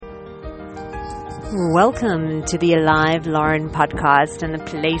Welcome to the Alive Loren Podcast, and a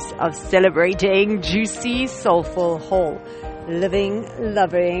place of celebrating juicy, soulful, whole, living,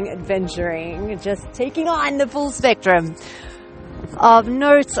 loving, adventuring, just taking on the full spectrum of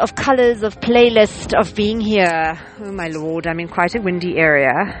notes, of colors, of playlist, of being here. Oh my Lord, I'm in quite a windy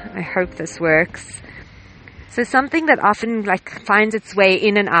area. I hope this works. So something that often finds its way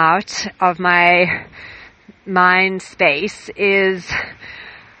in and out of my mind space is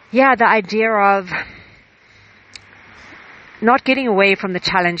the idea of not getting away from the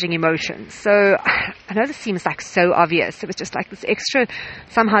challenging emotions. So I know this seems so obvious. It was just this extra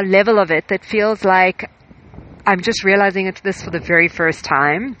somehow level of it that feels like I'm just realizing this for the very first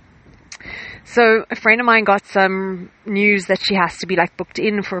time. So a friend of mine got some news that she has to be booked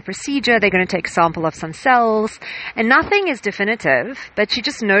in for a procedure. They're going to take a sample of some cells, and nothing is definitive, but she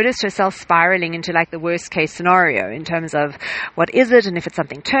just noticed herself spiraling into the worst case scenario in terms of what is it, and if it's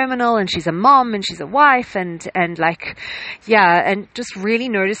something terminal, and she's a mom and she's a wife, and just really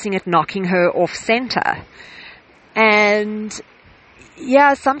noticing it knocking her off center. And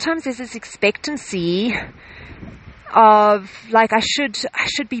sometimes there's this expectancy of I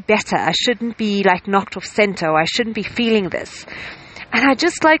should be better. I shouldn't be knocked off center, or I shouldn't be feeling this. And I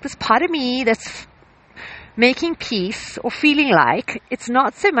just this part of me that's making peace, or feeling it's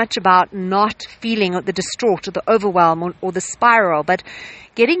not so much about not feeling the distraught or the overwhelm or the spiral, but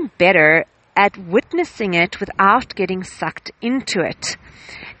getting better at witnessing it without getting sucked into it.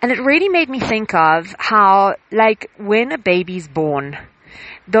 And it really made me think of how when a baby's born,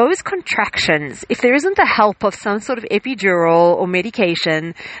 those contractions, if there isn't the help of some sort of epidural or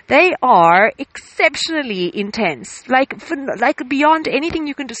medication, they are exceptionally intense, beyond anything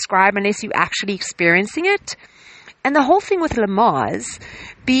you can describe unless you're actually experiencing it. And the whole thing with lamaze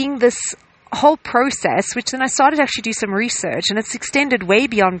being this whole process, which then I started to actually do some research, and it's extended way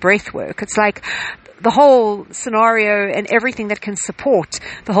beyond breath work. It's the whole scenario and everything that can support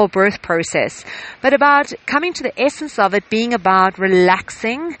the whole birth process, but about coming to the essence of it being about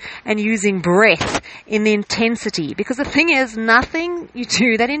relaxing and using breath in the intensity. Because the thing is, nothing you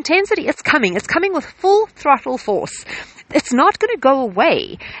do, that intensity, it's coming with full throttle force. It's not going to go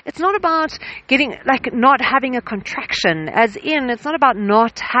away. It's not about getting, not having a contraction, as in, it's not about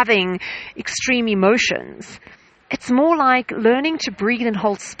not having extreme emotions. It's more learning to breathe and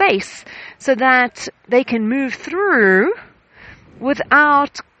hold space so that they can move through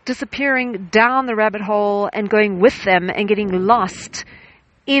without disappearing down the rabbit hole and going with them and getting lost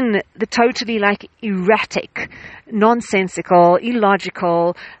in the totally erratic, nonsensical,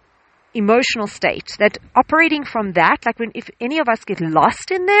 illogical, emotional state. That operating from that, if any of us get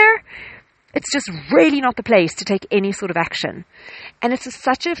lost in there, it's just really not the place to take any sort of action. And it's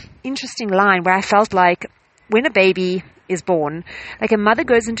such an interesting line where I felt when a baby is born, a mother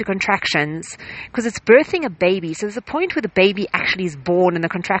goes into contractions because it's birthing a baby. So there's a point where the baby actually is born and the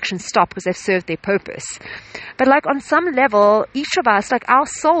contractions stop because they've served their purpose. But on some level, each of us, our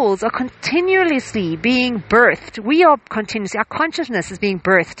souls are continuously being birthed. Our consciousness is being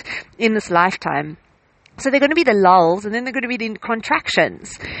birthed in this lifetime. So they're going to be the lulls, and then they're going to be the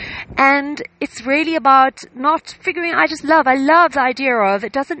contractions. And it's really about not figuring, I love the idea of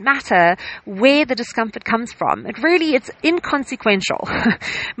it doesn't matter where the discomfort comes from. It's inconsequential.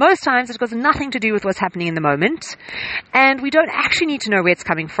 Most times it has nothing to do with what's happening in the moment. And we don't actually need to know where it's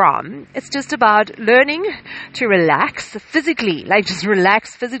coming from. It's just about learning to relax physically, just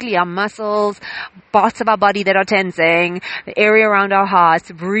relax physically, our muscles, parts of our body that are tensing, the area around our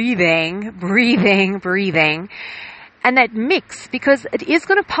hearts, breathing. And that mix, because it is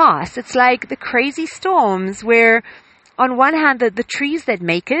going to pass. It's the crazy storms where on one hand, the trees that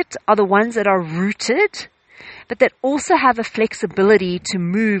make it are the ones that are rooted, but that also have a flexibility to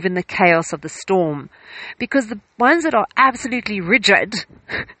move in the chaos of the storm. Because the ones that are absolutely rigid,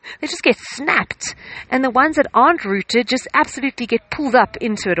 they just get snapped. And the ones that aren't rooted just absolutely get pulled up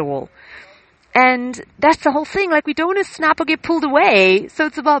into it all. And that's the whole thing. We don't want to snap or get pulled away. So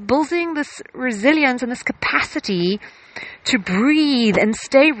it's about building this resilience and this capacity to breathe and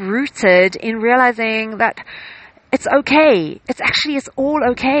stay rooted in realizing that it's okay. It's all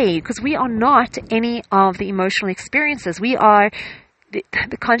okay, because we are not any of the emotional experiences. We are the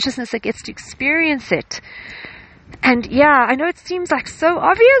consciousness that gets to experience it. And I know it seems so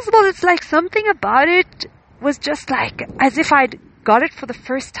obvious, but it's something about it was just as if I'd got it for the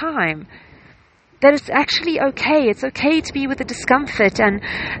first time. That it's actually okay. It's okay to be with the discomfort. And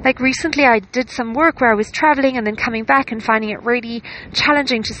recently I did some work where I was traveling and then coming back and finding it really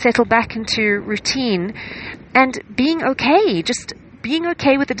challenging to settle back into routine and being okay, just being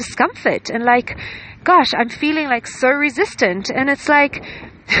okay with the discomfort. And gosh, I'm feeling so resistant. And it's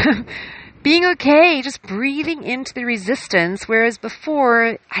being okay, just breathing into the resistance, whereas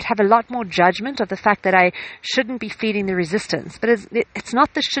before I'd have a lot more judgment of the fact that I shouldn't be feeling the resistance. But it's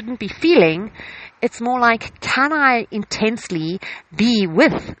not the shouldn't be feeling. It's more like, can I intensely be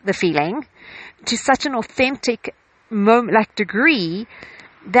with the feeling to such an authentic degree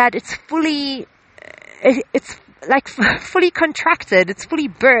that it's fully contracted, it's fully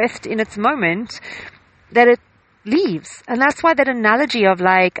birthed in its moment, that it leaves. And that's why that analogy of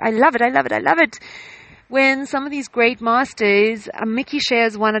I love it. When some of these great masters, Mickey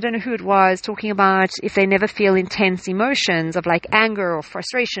shares one, I don't know who it was, talking about if they never feel intense emotions of anger or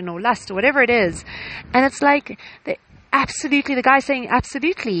frustration or lust or whatever it is. And it's absolutely, the guy saying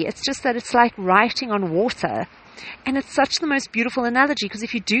absolutely. It's just that it's like writing on water. And it's such the most beautiful analogy, because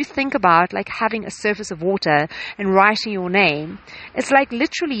if you do think about having a surface of water and writing your name, it's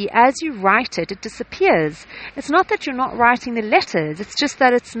literally as you write it, it disappears. It's not that you're not writing the letters. It's just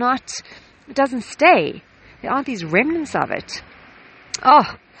that it doesn't stay. There aren't these remnants of it.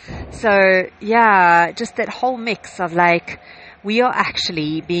 Oh, so yeah, just that whole mix of we are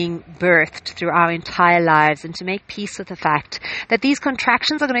actually being birthed through our entire lives, and to make peace with the fact that these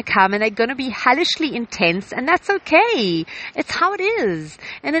contractions are going to come and they're going to be hellishly intense, and that's okay. It's how it is.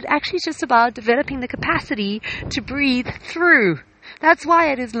 And it actually is just about developing the capacity to breathe through. That's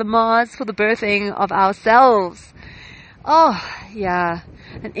why it is lamaze for the birthing of ourselves. Oh, yeah.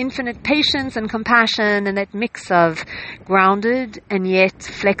 An infinite patience and compassion, and that mix of grounded and yet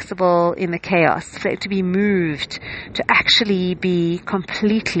flexible in the chaos, to be moved, to actually be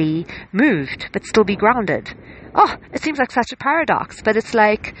completely moved, but still be grounded. Oh, it seems like such a paradox, but it's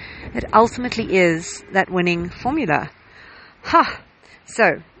it ultimately is that winning formula.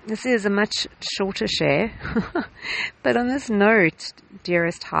 So, this is a much shorter share, but on this note,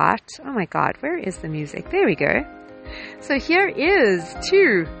 dearest heart, oh my God, where is the music? There we go. So here is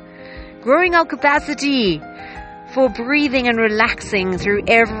to growing our capacity for breathing and relaxing through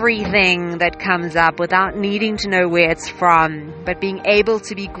everything that comes up without needing to know where it's from, but being able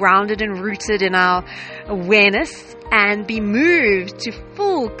to be grounded and rooted in our awareness and be moved to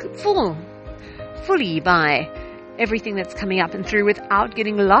fully by everything that's coming up and through without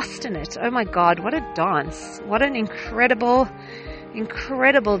getting lost in it. Oh my God, what a dance. What an incredible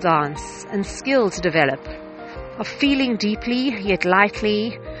dance and skill to develop. Of feeling deeply, yet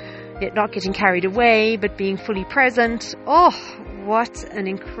lightly, yet not getting carried away, but being fully present. Oh, what an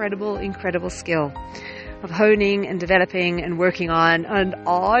incredible skill of honing and developing and working on. And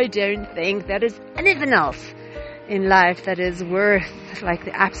I don't think that is anything else in life that is worth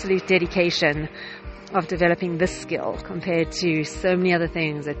the absolute dedication of developing this skill compared to so many other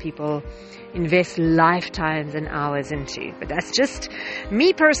things that people invest lifetimes and hours into. But that's just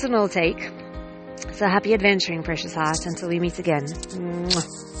me personal take. So happy adventuring, precious heart, until we meet again.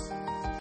 Mwah.